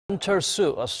Ahn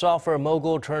Cheol-soo, a software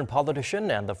mogul-turned-politician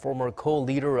and the former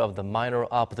co-leader of the minor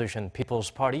opposition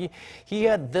People's Party, he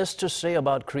had this to say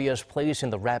about Korea's place in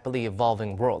the rapidly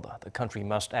evolving world. The country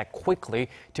must act quickly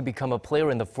to become a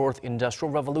player in the fourth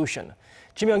industrial revolution.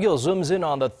 Myung-kil zooms in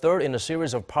on the third in a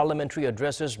series of parliamentary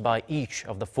addresses by each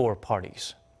of the four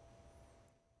parties.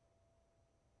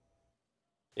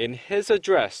 In his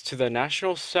address to the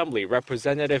National Assembly,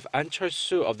 Representative Ahn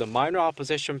Cheol-soo of the minor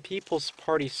opposition People's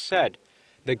Party said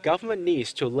the government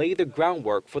needs to lay the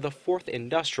groundwork for the fourth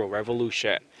industrial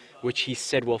revolution, which he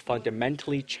said will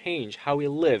fundamentally change how we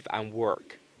live and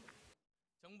work.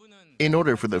 In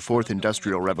order for the fourth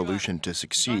industrial revolution to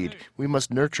succeed, we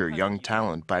must nurture young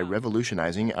talent by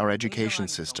revolutionizing our education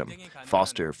system,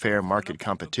 foster fair market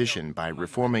competition by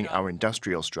reforming our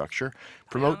industrial structure,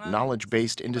 promote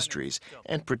knowledge-based industries,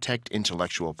 and protect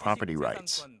intellectual property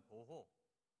rights.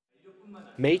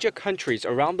 Major countries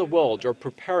around the world are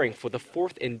preparing for the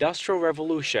fourth industrial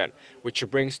revolution, which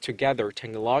brings together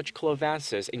technological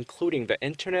advances including the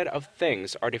Internet of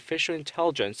Things, artificial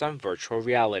intelligence, and virtual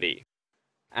reality.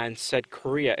 And said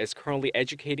Korea is currently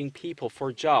educating people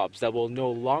for jobs that will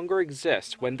no longer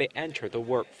exist when they enter the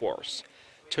workforce.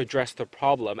 To address the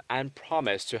problem and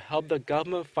promise to help the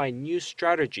government find new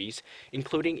strategies,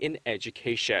 including in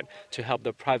education, to help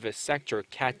the private sector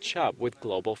catch up with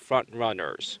global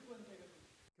frontrunners.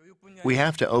 We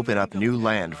have to open up new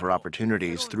land for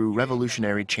opportunities through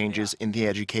revolutionary changes in the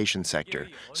education sector,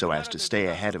 so as to stay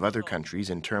ahead of other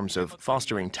countries in terms of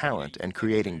fostering talent and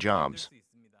creating jobs.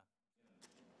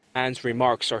 Ahn's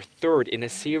remarks are third in a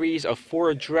series of 4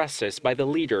 addresses by the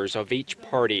leaders of each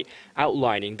party,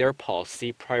 outlining their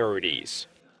policy priorities.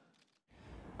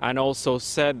 Ahn also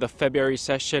said the February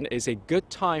session is a good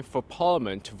time for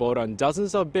Parliament to vote on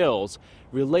dozens of bills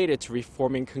related to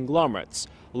reforming conglomerates,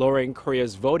 lowering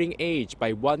Korea's voting age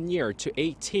by 1 year to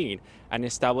 18, and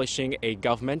establishing a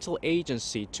governmental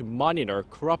agency to monitor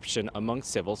corruption among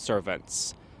civil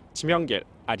servants. Myung-kil,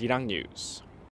 Arirang News.